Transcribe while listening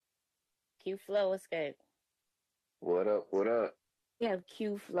Q-FLO, what's good? What up? What up? We have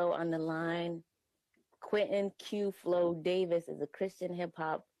Q-FLO on the line. Quentin Q-FLO Davis is a Christian hip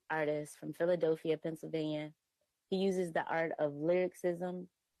hop artist from Philadelphia, Pennsylvania. He uses the art of lyricism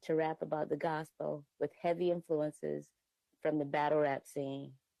to rap about the gospel with heavy influences from the battle rap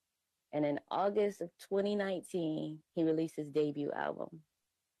scene. And in August of 2019, he released his debut album.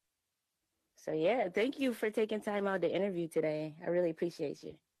 So yeah, thank you for taking time out to interview today. I really appreciate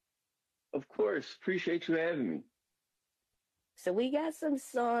you. Of course. Appreciate you having me. So we got some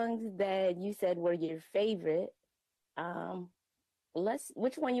songs that you said were your favorite.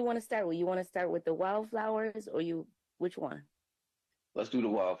 Which one you want to start with? You want to start with the Wildflowers or which one? Let's do the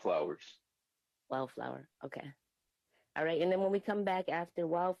Wildflowers. Wildflower. Okay. All right. And then when we come back after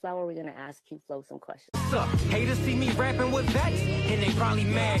Wildflower, we're going to ask Q-FLO some questions. What's up? Haters see me rapping with Vex, and they probably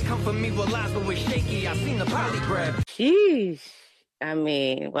mad. Come for me with lies, but with shaky. I seen the polygraph. Sheesh. I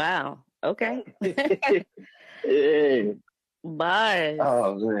mean, wow. Okay. Yeah. Bars.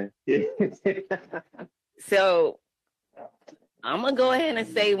 Oh, man. So I'm going to go ahead and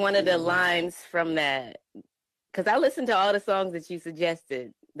say one of the lines from that, because I listened to all the songs that you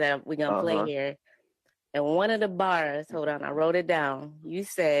suggested that we're going to play here. And one of the bars, hold on, I wrote it down. You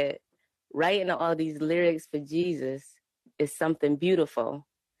said, writing all these lyrics for Jesus is something beautiful.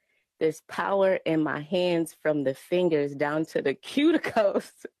 There's power in my hands from the fingers down to the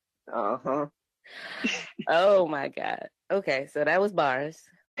cuticles. Uh-huh. Oh, my God. Okay, so that was bars.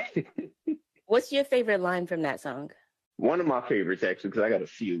 What's your favorite line from that song? One of my favorites, actually, because I got a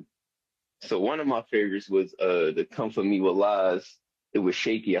few. So one of my favorites was the Come For Me With Lies. It was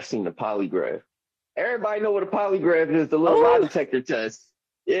shaky. I seen the polygraph. Everybody know what a polygraph is, the little lie detector test.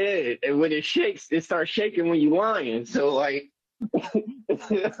 Yeah, and when it shakes, it starts shaking when you lying. So, like,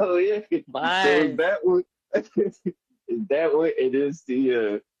 oh, yeah. So that one, that one, it is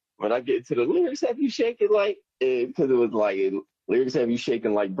the, when I get to the lyrics, have you shaking like, because it was like, lyrics have you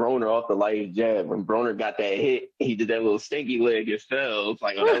shaking like Broner off the light jab. When Broner got that hit, he did that little stinky leg and fell. It's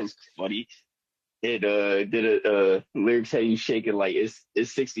like, oh, that was funny. It did a lyrics have you shaking like it's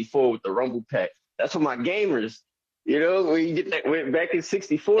 64 with the rumble pack. That's for my gamers. You know, when you get that went back in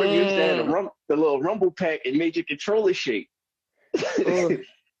 64, you used to have the little rumble pack and made your controller shake. Wow.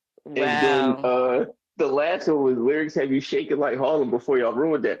 And then the last one was lyrics have you shaking like Harlem before y'all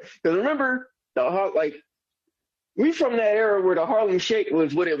ruined that. Because remember we from that era where the Harlem Shake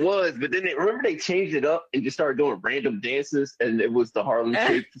was what it was, but then remember they changed it up and just started doing random dances, and it was the Harlem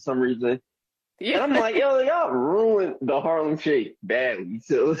Shake for some reason. Yeah. And I'm like, yo, y'all ruined the Harlem Shake badly.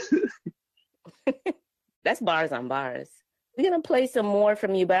 So that's bars on bars. We're going to play some more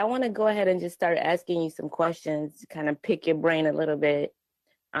from you, but I want to go ahead and just start asking you some questions, kind of pick your brain a little bit.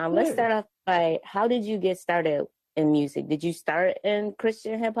 Let's start off by, how did you get started in music? Did you start in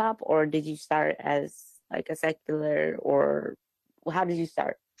Christian hip hop, or did you start as like a secular, or how did you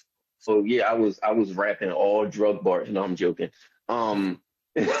start? So yeah, I was rapping all drug bars. No, I'm joking.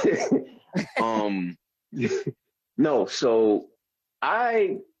 No, so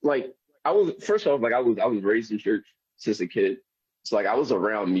I was first off, like I was raised in church since a kid. So like I was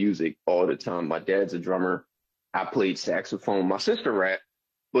around music all the time. My dad's a drummer. I played saxophone. My sister rapped,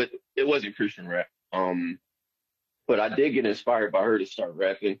 but it wasn't Christian rap. But I did get inspired by her to start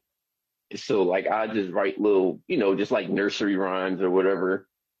rapping. And so like I just write little, just like nursery rhymes or whatever.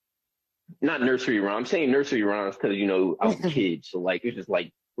 Not nursery rhymes. I'm saying nursery rhymes because I was a kid, so like it's just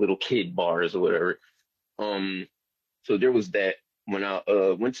like little kid bars or whatever. So there was that. When I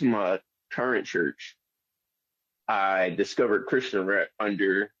went to my current church, I discovered Christian rap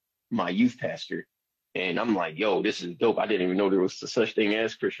under my youth pastor. And I'm like, yo, this is dope. I didn't even know there was such thing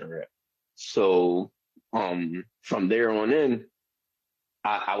as Christian rap. So from there on in,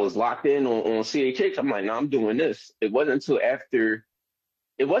 I was locked in on CHH. I'm like, no, I'm doing this. It wasn't until after,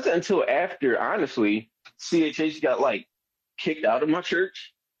 honestly, CHH got like kicked out of my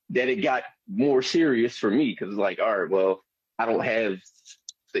church that it got more serious for me. Cause like, all right, well, I don't have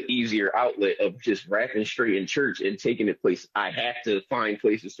the easier outlet of just rapping straight in church and taking it place. I have to find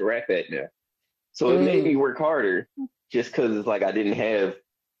places to rap at now. So it made me work harder just cause it's like I didn't have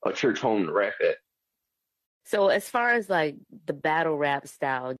a church home to rap at. So as far as like the battle rap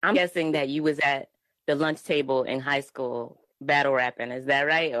style, I'm guessing that you was at the lunch table in high school battle rapping. Is that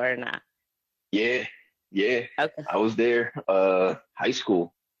right or not? Yeah. Okay. I was there. High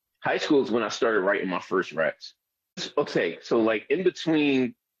school. High school is when I started writing my first raps. Okay, so like in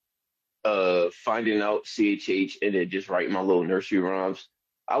between finding out CHH and then just writing my little nursery rhymes,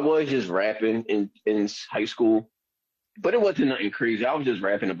 I was just rapping in high school, but it wasn't nothing crazy. I was just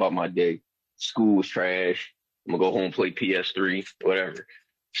rapping about my day. School was trash. I'm gonna go home, play PS3, whatever.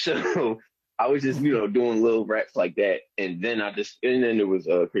 So I was just, doing little raps like that. And then and then there was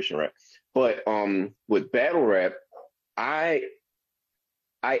Christian rap. But with battle rap, I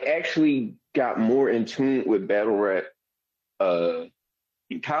I actually got more in tune with battle rap uh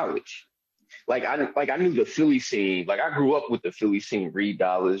in college. I knew the Philly scene. Like I grew up with the Philly scene, Reed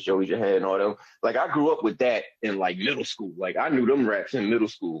Dollars, Joey Jahad, and all them. Like I grew up with that in like middle school. Like I knew them raps in middle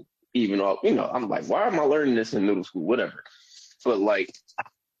school. Even though I'm like, why am I learning this in middle school? Whatever. But like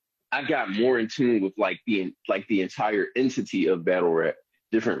I got more in tune with the entire entity of battle rap,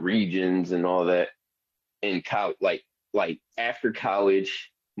 different regions and all that in college. Like after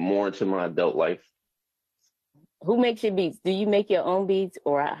college, more into my adult life. Who makes your beats? Do you make your own beats,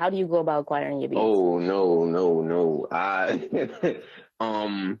 or how do you go about acquiring your beats? Oh no, no, no. I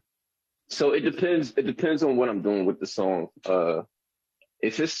so it depends on what I'm doing with the song.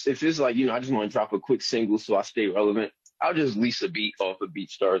 If it's like, I just want to drop a quick single so I stay relevant, I'll just lease a beat off of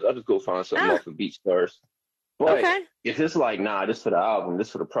BeatStars. I'll just go find something Ah, off of BeatStars. But okay. if it's like, nah, this for the album, this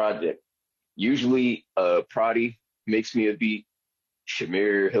for the project, usually Prodigy makes me a beat.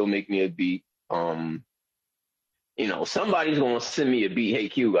 Shamir, he'll make me a beat. Somebody's gonna send me a beat. Hey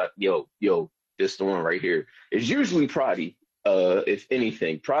Q, yo, this the one right here. It's usually Prodigy. If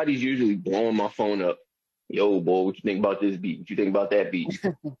anything, Prodigy's usually blowing my phone up. Yo, boy, what you think about this beat? What you think about that beat?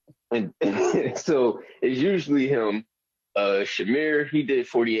 And so it's usually him. Shamir, he did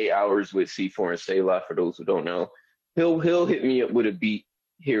 48 hours with C4 and Selah, for those who don't know. He'll hit me up with a beat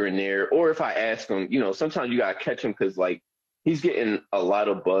here and there. Or if I ask him, sometimes you gotta catch him because like he's getting a lot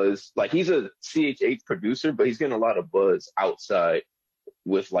of buzz. Like he's a CHH producer, but he's getting a lot of buzz outside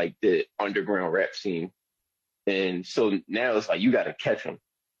with like the underground rap scene. And so now it's like you gotta catch him.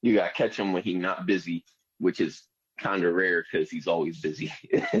 You gotta catch him when he's not busy, which is kind of rare because he's always busy.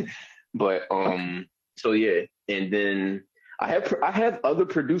 But so yeah, and then I have other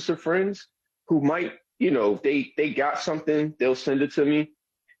producer friends who might, if they got something, they'll send it to me.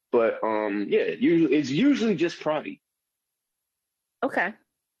 But yeah, it's usually just Prodigy. Okay.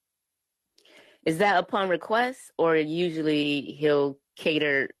 Is that upon request, or usually he'll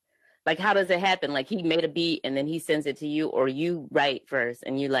cater? Like, how does it happen? Like, he made a beat and then he sends it to you, or you write first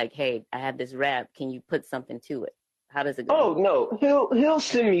and you're like, hey, I have this rap. Can you put something to it? How does it go? Oh no, he'll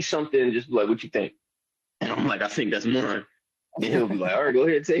send me something and just be like, what you think? And I'm like, I think that's mine. And he'll be like, all right, go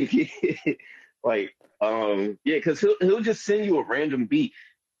ahead, take it. Like, yeah, because he'll just send you a random beat.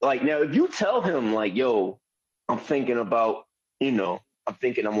 Like now, if you tell him like, yo, I'm thinking about, I'm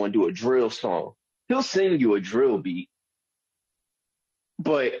thinking I'm gonna do a drill song, he'll send you a drill beat.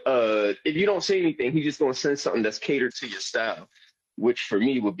 But if you don't say anything, he's just gonna send something that's catered to your style, which for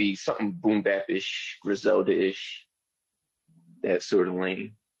me would be something boom bap-ish, Griselda-ish, that sort of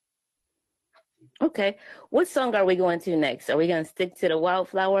lane. Okay. What song are we going to next? Are we going to stick to the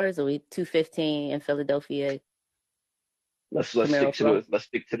Wildflowers, or we 215 in Philadelphia? Let's go to the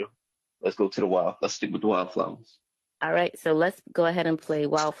wild. Let's stick with the Wildflowers. All right. So let's go ahead and play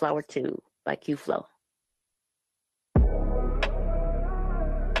Wildflower 2 by Q-FLO.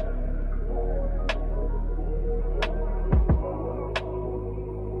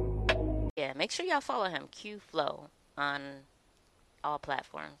 Yeah, make sure y'all follow him, Q-FLO, on all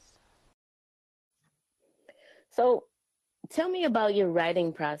platforms. So tell me about your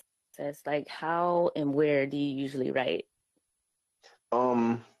writing process. Like, how and where do you usually write?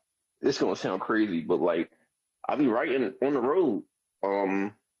 This gonna sound crazy, but like I'll be writing on the road.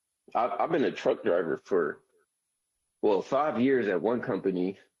 Um, I've been a truck driver for 5 years at one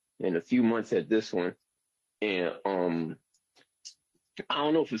company and a few months at this one, and I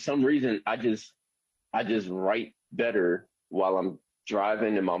don't know, for some reason I just write better while I'm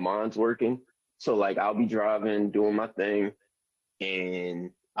driving and my mind's working. So like I'll be driving, doing my thing,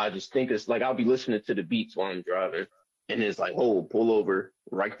 and I just think it's like I'll be listening to the beats while I'm driving, and it's like, oh, pull over,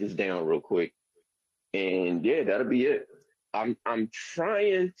 write this down real quick, and yeah, that'll be it. I'm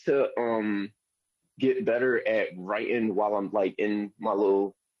trying to get better at writing while I'm like in my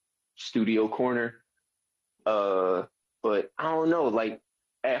little studio corner. Uh, but I don't know, like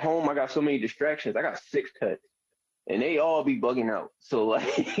at home I got so many distractions. I got six cuts and they all be bugging out. So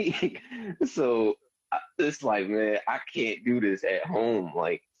like, it's like, man, I can't do this at home.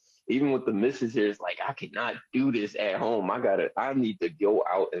 Like, even with the missus here, it's like I cannot do this at home. I need to go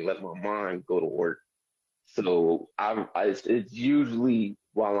out and let my mind go to work. So it's usually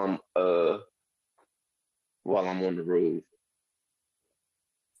while I'm on the road.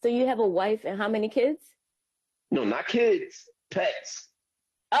 So you have a wife and how many kids? No, not kids, pets.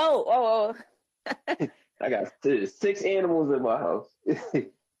 Oh. I got six animals in my house.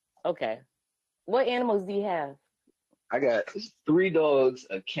 Okay. What animals do you have? I got 3 dogs,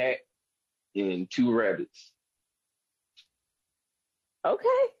 a cat, and 2 rabbits. Okay.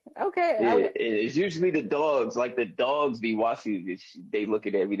 Okay. Yeah, and it's usually the dogs. Like the dogs be watching this. They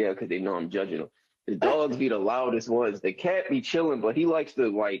looking at me there because they know I'm judging them. The dogs be the loudest ones. The cat be chilling, but he likes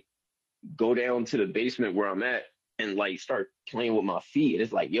to like go down to the basement where I'm at and like start playing with my feet. And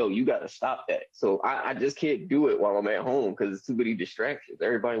it's like, yo, you gotta stop that. So I just can't do it while I'm at home because it's too many distractions.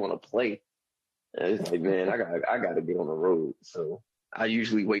 Everybody want to play. And it's like, man, I gotta be on the road. So I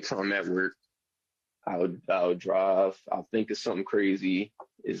usually wait till I'm at work. I'll drive. I'll think of something crazy.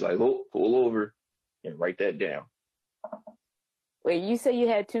 It's like, oh, pull over and write that down. Wait, you say you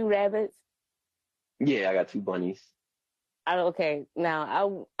had 2 rabbits? Yeah, I got 2 bunnies. Okay.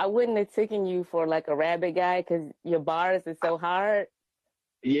 Now, I wouldn't have taken you for like a rabbit guy because your bars is so hard.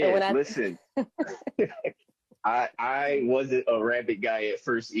 And Yeah, listen, I wasn't a rabbit guy at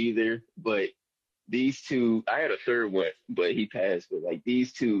first either, but these two, I had a third one, but he passed. But like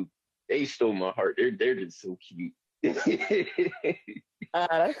these two, they stole my heart. They're just so cute.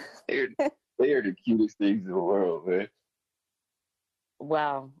 uh, they're they're the cutest things in the world, man.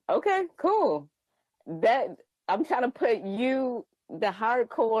 wow. Okay, cool. That I'm trying to put you the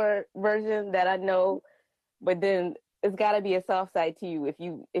hardcore version that I know, but then it's got to be a soft side to you if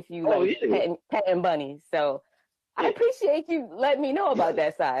you Oh like yeah, petting bunnies. So I yeah. appreciate you letting me know about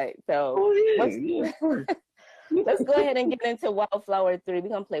that side. So Oh yeah, let's yeah, of course. let's go ahead and get into Wildflower 3. We're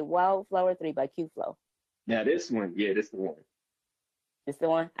gonna play Wildflower 3 by Q-FLO. Now this one, yeah, this the one. This the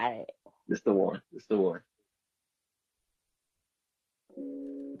one? All right. This the one. This the one.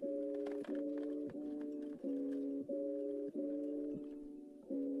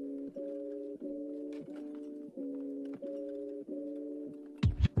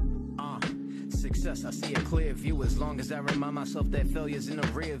 Success, I see a clear view as long as I remind myself that failure's in the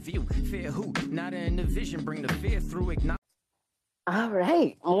rear view. Fear who? Not in the vision, bring the fear through. All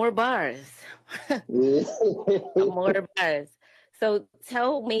right. More bars. More bars. So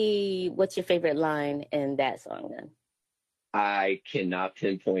tell me what's your favorite line in that song then? I cannot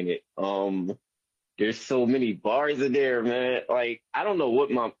pinpoint it. There's so many bars in there, man. Like I don't know where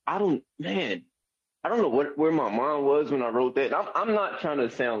my mind was when I wrote that. I'm not trying to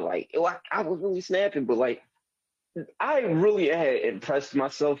sound like I was really snapping, but like I really had impressed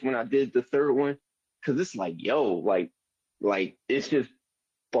myself when I did the third one because it's like, yo, like it's just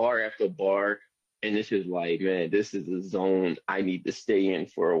bar after bar, and it's just like, man, this is a zone I need to stay in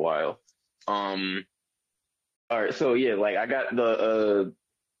for a while. Um, all right, so yeah, like I got the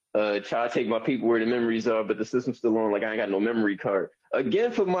try to take my people where the memories are, but the system's still on. Like I ain't got no memory card.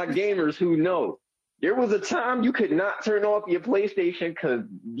 Again, for my gamers who know, there was a time you could not turn off your PlayStation because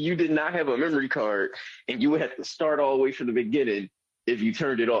you did not have a memory card, and you would have to start all the way from the beginning if you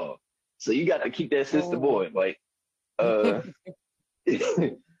turned it off. So you got to keep that system on. Like, when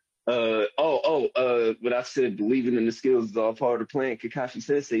I said believing in the skills is all part of the plan, Kakashi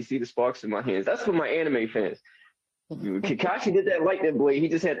says they see the sparks in my hands. That's for my anime fans. Kakashi did that lightning blade. He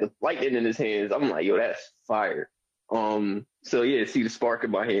just had the lightning in his hands. I'm like, yo, that's fire. So yeah, see the spark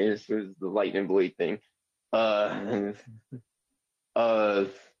in my hands. It was the lightning blade thing. Uh,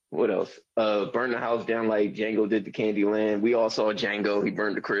 what else? Burn the house down like Django did to Candyland. We all saw Django. He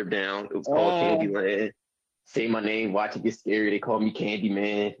burned the crib down. It was called Candyland. Say my name, watch it get scary. They call me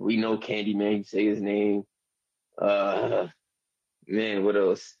Candyman. We know Candyman. You say his name. Man, what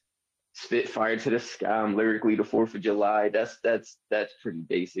else? Spit fire to the sky. I'm lyrically the 4th of July. That's pretty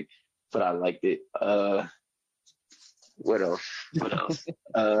basic, but I liked it. What else? What else?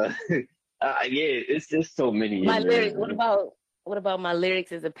 Yeah, it's just so many. My lyrics. What about my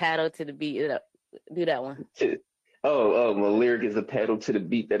lyrics is a paddle to the beat? Do that one. My lyric is a paddle to the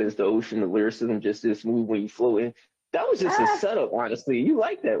beat that is the ocean. The lyricism just is smooth when you flow in. That was just a setup, honestly. You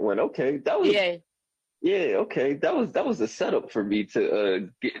like that one? Okay, that was yeah. Okay, that was a setup for me to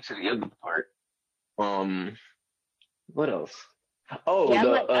get to the other part. What else? Oh, yeah,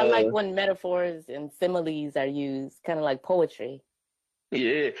 I like when metaphors and similes are used, kind of like poetry.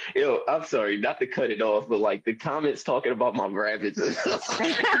 Yeah, yo, I'm sorry, not to cut it off, but like the comments talking about my rabbits.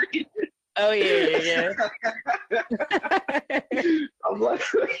 Oh yeah. I'm like,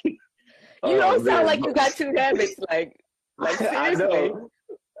 you don't sound like you got 2 rabbits, like seriously.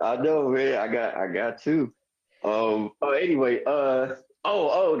 I know, man. I got 2. Anyway,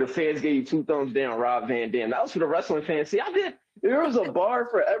 the fans gave you 2 thumbs down, Rob Van Dam. That was for the wrestling fans. See, there was a bar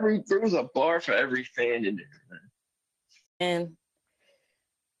for every fan in there. And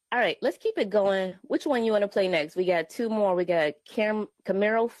all right, let's keep it going. Which one you want to play next? We got 2 more. We got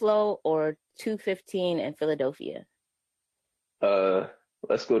Camaro Flow or 215 in Philadelphia.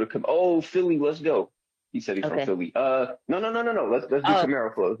 Let's go to Philly. Let's go. He said he's from Okay. Philly. No. Let's do Oh,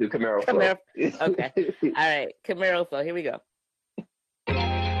 Camaro Flow. Do Camaro Flow. Camaro. Okay. All right. Camaro flow. Here we go.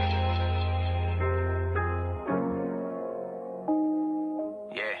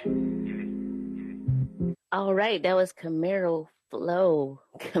 Yeah. All right. That was Camaro flow.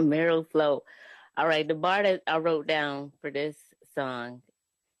 Camaro flow. All right. The bar that I wrote down for this song,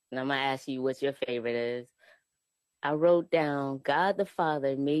 and I'm going to ask you what your favorite is. I wrote down, God the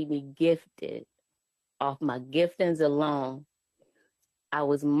Father made me gifted. Off my giftings alone, I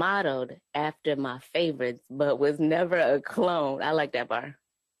was modeled after my favorites, but was never a clone. I like that bar.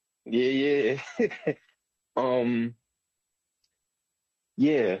 Yeah. um.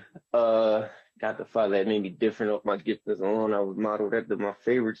 Yeah. Got the father that made me different off my giftings alone. I was modeled after my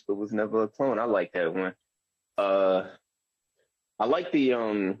favorites, but was never a clone. I like that one. Uh, I like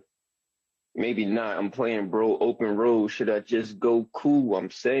the maybe not. I'm playing bro open road. Should I just go cool?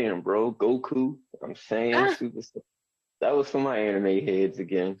 I'm saying, bro, go cool. I'm saying Ah, super. That was for my anime heads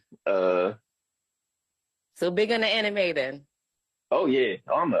again. so big on the anime then. Oh yeah,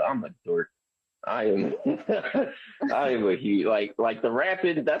 I'm a dork. I am I am a huge like the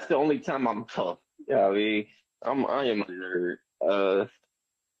rapping. That's the only time I'm tough. Yeah, I mean, I am a nerd.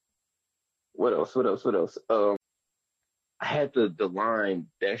 What else? What else? I had the line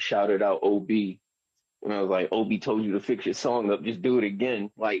that shouted out OB when I was like, OB told you to fix your song up, just do it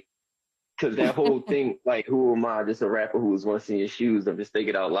again. Like, cause that whole thing, like, who am I? Just a rapper who was once in your shoes. I'm just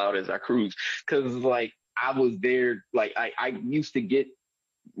thinking out loud as I cruise. Cause like I was there, like I used to get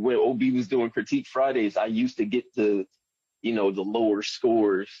when OB was doing Critique Fridays, I used to get the lower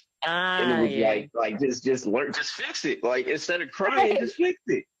scores. And it Ah, was yeah. just learn, just fix it. Like instead of crying, just fix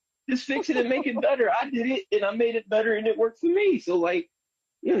it. Just fix it and make it better. I did it and I made it better and it worked for me. So like,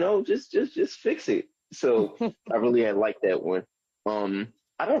 just fix it. So I really had liked that one.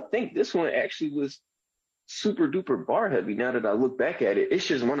 I don't think this one actually was super duper bar heavy now that I look back at it. It's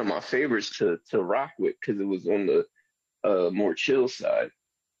just one of my favorites to rock with because it was on the more chill side.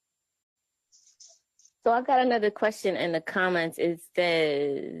 So I got another question in the comments. It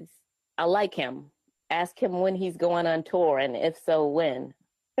says, I like him. Ask him when he's going on tour, and if so, when.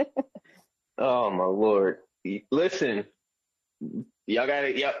 Oh my lord! Listen, y'all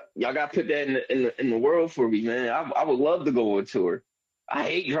gotta put that in the world for me, man. I would love to go on tour. I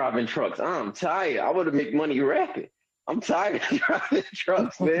hate driving trucks. I'm tired. I want to make money rapping. I'm tired of driving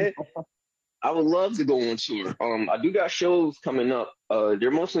trucks, man. I would love to go on tour. I do got shows coming up. They're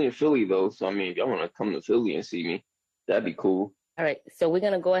mostly in Philly though, so I mean, if y'all want to come to Philly and see me, that'd be cool. All right, so we're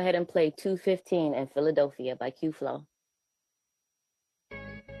going to go ahead and play 215 in Philadelphia by Q-FLO.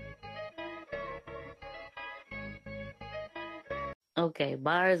 Okay,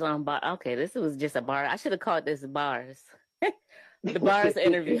 bars on bar. Okay, this was just a bar. I should have called this bars. The bars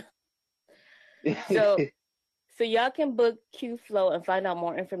interview. So So y'all can book Q-FLO and find out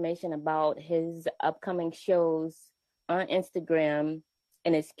more information about his upcoming shows on Instagram,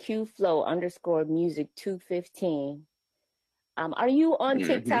 and it's Q-FLO_music 215. Are you on Mhm.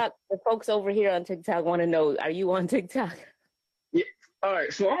 TikTok? The folks over here on TikTok want to know, are you on TikTok? Yeah. All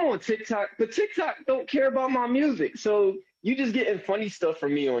right. So I'm on TikTok, but TikTok don't care about my music. So you just getting funny stuff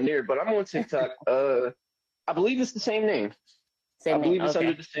from me on there. But I'm on TikTok. I believe it's the same name. I Same name. believe it's under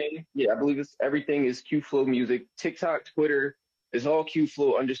Okay. the same. Yeah, I believe it's everything is Q-Flow Music. TikTok, Twitter is all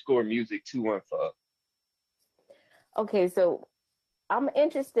Q-Flow_music 215. Okay, so I'm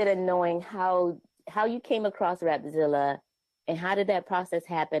interested in knowing how you came across Rapzilla, and how did that process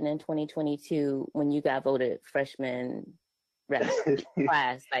happen in 2022 when you got voted freshman rap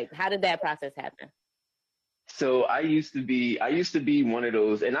class? Like, how did that process happen? So I used to be one of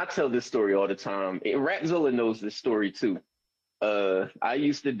those, and I tell this story all the time. And Rapzilla knows this story too. I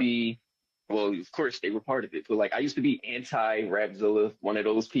used to be, well, of course they were part of it, but like I used to be anti-Rapzilla, one of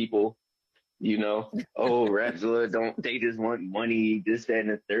those people, oh, Rapzilla they just want money, this, that, and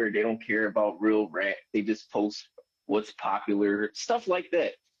the third. They don't care about real rap. They just post what's popular, stuff like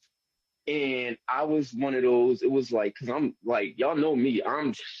that. And I was one of those, it was like, cause I'm like, y'all know me,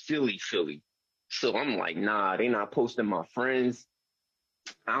 I'm Philly. So I'm like, nah, they not posting my friends.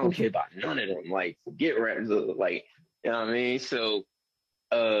 I don't care about none of them. Like, forget Rapzilla. Like, you know what I mean? So,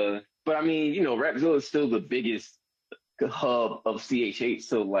 but I mean, Rapzilla is still the biggest hub of CHH.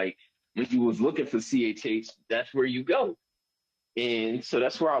 So, like, when you was looking for CHH, that's where you go. And so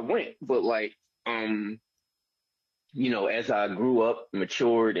that's where I went. But like, as I grew up,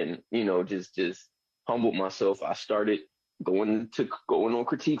 matured, and just humbled myself, I started going on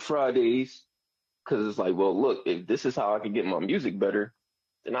Critique Fridays because it's like, well, look, if this is how I can get my music better,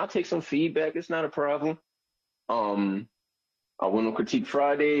 then I'll take some feedback. It's not a problem. Um, I went on Critique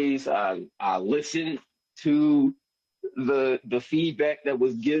Fridays. I listened. to the feedback that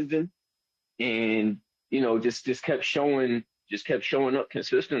was given, and just kept showing up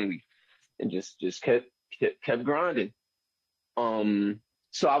consistently, and just kept grinding.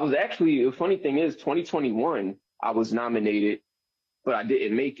 So I was actually, the funny thing is, 2021 I was nominated, but I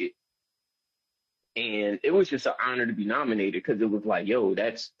didn't make it. And it was just an honor to be nominated, because it was like, yo,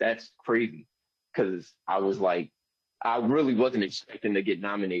 that's crazy. Because I was like, I really wasn't expecting to get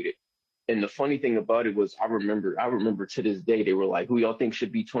nominated. And the funny thing about it was, I remember to this day, they were like, who y'all think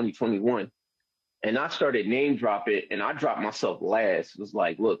should be 2021? And I started name dropping, and I dropped myself last. It was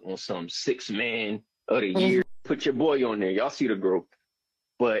like, look, on some 6-man of the year, put your boy on there. Y'all see the growth.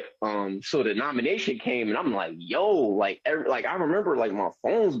 But so the nomination came, and I'm like, yo, like I remember like my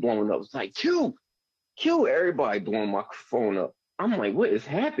phone's blowing up. It's like, Q, everybody blowing my phone up. I'm like, what is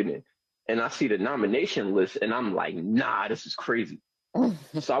happening? And I see the nomination list, and I'm like, nah, this is crazy.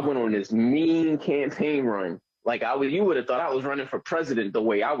 So I went on this mean campaign run. Like you would have thought I was running for president, the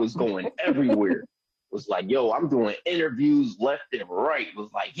way I was going everywhere. It was like, yo, I'm doing interviews left and right. It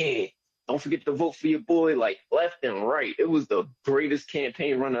was like, yeah, don't forget to vote for your boy, like left and right. It was the greatest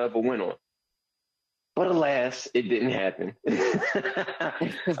campaign run I ever went on. But alas, it didn't happen.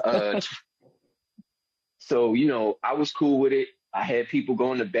 So, I was cool with it. I had people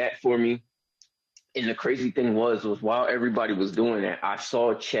going to bat for me. And the crazy thing was while everybody was doing that, I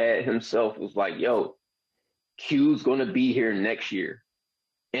saw Chad himself was like, yo, Q's going to be here next year.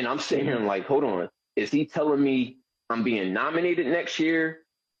 And I'm sitting here like, hold on. Is he telling me I'm being nominated next year,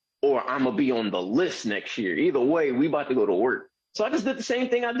 or I'm going to be on the list next year? Either way, we about to go to work. So I just did the same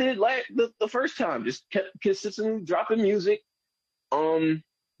thing I did the first time. Just kept consistently dropping music.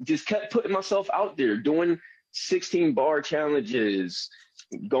 Just kept putting myself out there, doing 16 bar challenges,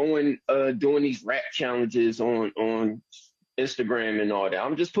 doing these rap challenges on Instagram and all that.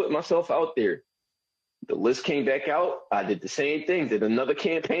 I'm just putting myself out there. The list came back out. I did the same thing, did another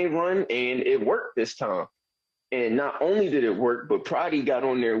campaign run, and it worked this time. And not only did it work, but Prodigy got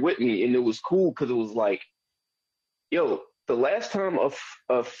on there with me, and it was cool because it was like, yo, the last time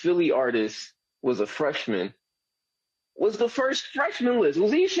a Philly artist was a freshman was the first freshman list. It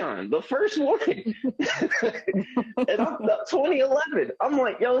was Eshawn, the first one. And I'm 2011. I'm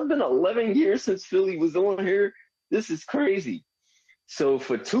like, yo, it's been 11 years since Philly was on here. This is crazy. So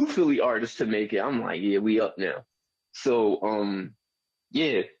for 2 Philly artists to make it, I'm like, yeah, we up now. So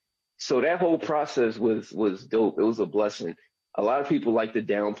yeah. So that whole process was dope. It was a blessing. A lot of people like to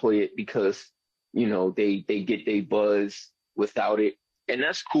downplay it because, they get their buzz without it. And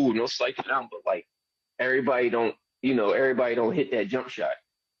that's cool, no psyching down, but like everybody don't hit that jump shot.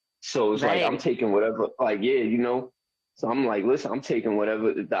 So it's like, I'm taking whatever, like, yeah, So I'm like, listen, I'm taking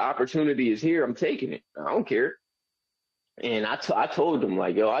whatever, the opportunity is here, I'm taking it. I don't care. And I told them,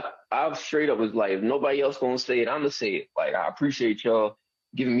 like, yo, I straight up was like, if nobody else gonna say it, I'm gonna say it. Like, I appreciate y'all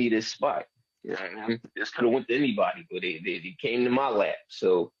giving me this spot. This could have went to anybody, but they came to my lap.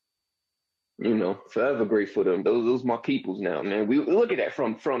 So, forever grateful to them. Those my peoples now, man. We look at that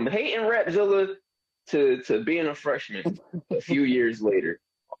from hating Rapzilla to being a freshman a few years later.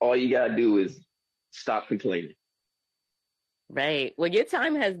 All you gotta do is stop complaining. Right. Well, your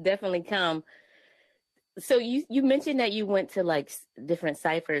time has definitely come. So you mentioned that you went to like different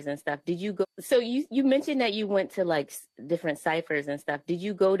ciphers and stuff. Did you go? So you mentioned that you went to like different ciphers and stuff. Did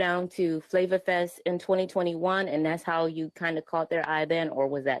you go down to Flavor Fest in 2021, and that's how you kind of caught their eye then, or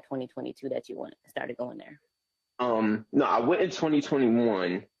was that 2022 that you started going there? No, I went in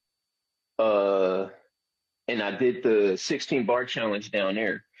 2021, and I did the 16 bar challenge down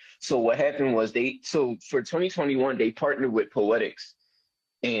there. So what happened was for 2021 they partnered with Poetics.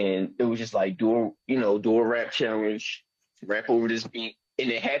 And it was just like, do a rap challenge, rap over this beat. And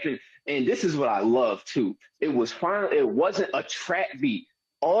it happened. And this is what I love too. It wasn't a trap beat.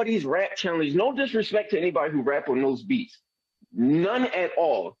 All these rap challenges, no disrespect to anybody who rap on those beats. None at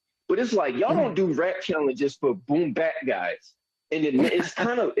all. But it's like, y'all don't do rap challenges for boom bap guys. And it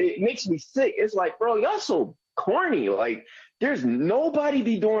makes me sick. It's like, bro, y'all so corny. Like, there's nobody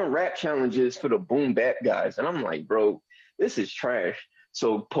be doing rap challenges for the boom bap guys. And I'm like, bro, this is trash.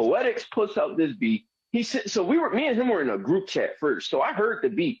 So Poetics puts out this beat. He said, so me and him were in a group chat first. So I heard the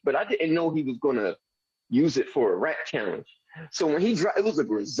beat, but I didn't know he was going to use it for a rap challenge. So when he dropped, it was a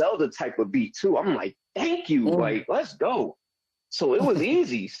Griselda type of beat too. I'm like, thank you. Like, let's go. So it was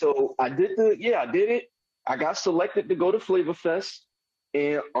easy. So I did it. I got selected to go to Flavor Fest,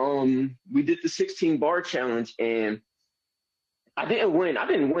 and we did the 16 bar challenge, and I didn't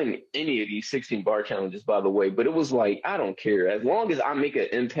win any of these 16 bar challenges, by the way, but it was like, I don't care. As long as I make an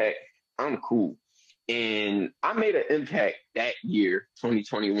impact, I'm cool. And I made an impact that year,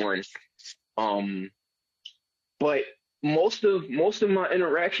 2021. But most of my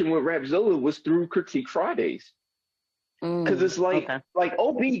interaction with Rapzilla was through Critique Fridays. Because it's Okay. like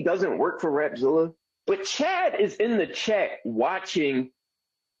OB doesn't work for Rapzilla, but Chad is in the chat watching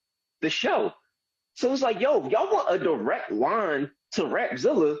the show. So it's like, yo, if y'all want a direct line to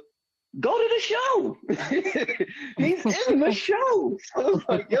Rapzilla, go to the show. He's in the show. So it's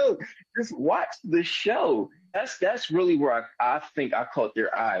like, yo, just watch the show. That's really where I think I caught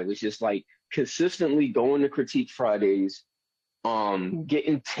their eye, was just like consistently going to Critique Fridays,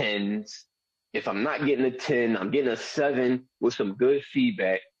 getting tens. If I'm not getting a 10, I'm getting a 7 with some good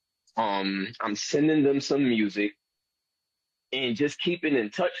feedback. I'm sending them some music and just keeping in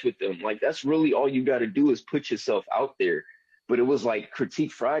touch with them. Like, that's really all you got to do, is put yourself out there. But it was like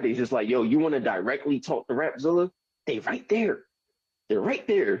Critique Fridays. It's like, yo, you want to directly talk to Rapzilla? They right there. They're right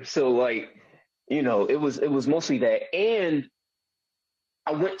there. So like, it was mostly that. And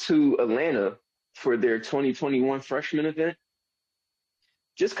I went to Atlanta for their 2021 freshman event,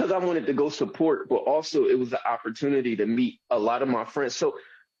 just because I wanted to go support, but also it was an opportunity to meet a lot of my friends. So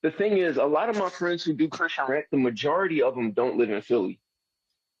the thing is, a lot of my friends who do Christian rap, the majority of them don't live in Philly.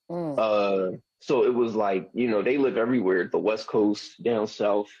 So it was like, they live everywhere, the West Coast, down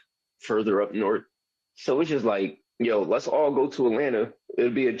south, further up north. So it's just like, yo, let's all go to Atlanta.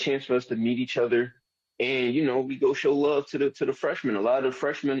 It'll be a chance for us to meet each other. And, we go show love to the freshmen. A lot of the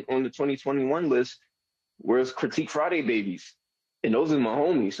freshmen on the 2021 list were Critique Friday babies. And those are my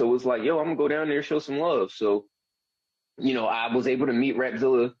homies. So it's like, yo, I'm going to go down there and show some love. So, I was able to meet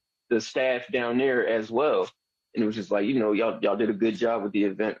Rapzilla, the staff down there as well. And it was just like, y'all did a good job with the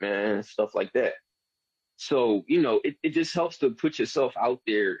event, man, and stuff like that. So, it just helps to put yourself out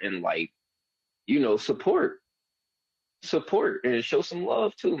there and like, support and show some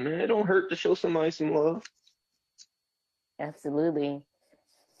love too, man. It don't hurt to show somebody some love. Absolutely.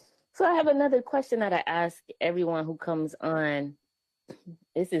 So I have another question that I ask everyone who comes on.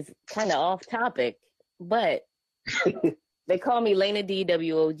 This is kind of off topic, but they call me Lena D,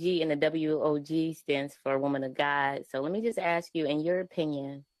 WOG, and the WOG stands for Woman of God. So let me just ask you, in your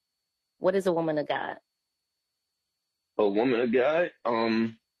opinion, what is a woman of God? A woman of God?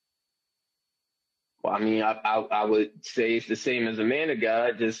 Well, I mean, I would say it's the same as a man of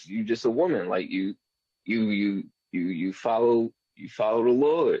God. You just a woman. Like you follow the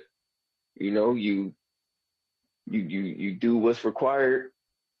Lord. You do what's required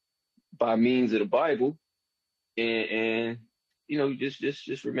by means of the Bible, and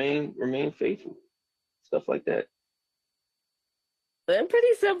just remain faithful, stuff like that. They're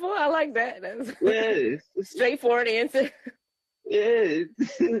pretty simple. I like that. That's Yeah, straightforward answer. Yeah,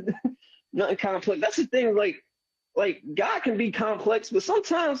 nothing complex. That's the thing. Like God can be complex, but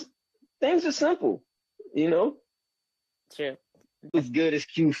sometimes things are simple. True. As good as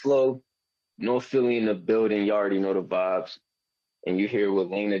Q-FLO, North Philly in the building. You already know the vibes. And you're here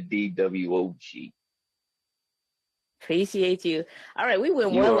with Lena D, WOG. Appreciate you. All right, we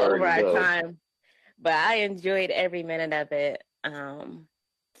went well over our time, but I enjoyed every minute of it.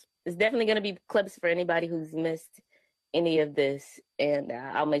 There's definitely going to be clips for anybody who's missed any of this, and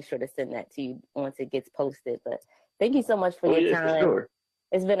I'll make sure to send that to you once it gets posted. But thank you so much for your time. For sure.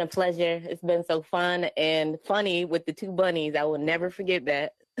 It's been a pleasure. It's been so fun and funny with the two bunnies. I will never forget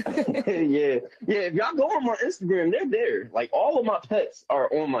that. Yeah. If y'all go on my Instagram, they're there. Like, all of my pets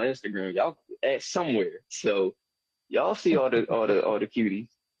are on my Instagram. Y'all at somewhere, so y'all see all the cuties.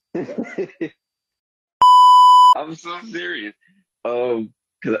 I'm so serious.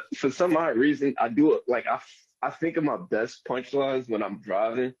 Cause for some odd reason, I do it. Like, I think of my best punchlines when I'm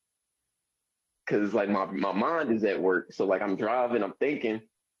driving. Cause like my mind is at work, so like I'm driving, I'm thinking,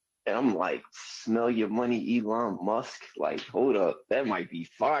 and I'm like, smell your money, Elon Musk. Like, hold up, that might be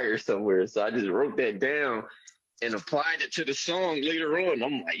fire somewhere. So I just wrote that down and applied it to the song later on.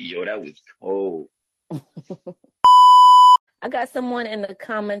 I'm like, yo, that was cold. I got someone in the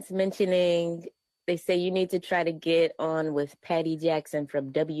comments mentioning, they say you need to try to get on with Patty Jackson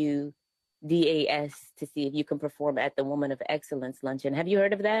from WDAS to see if you can perform at the Woman of Excellence luncheon. Have you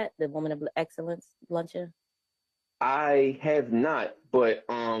heard of that? The Woman of Excellence luncheon? I have not, but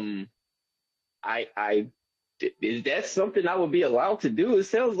is that something I would be allowed to do? It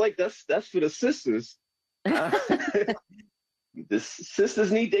sounds like that's for the sisters. The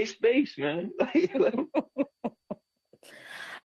sisters need their space, man.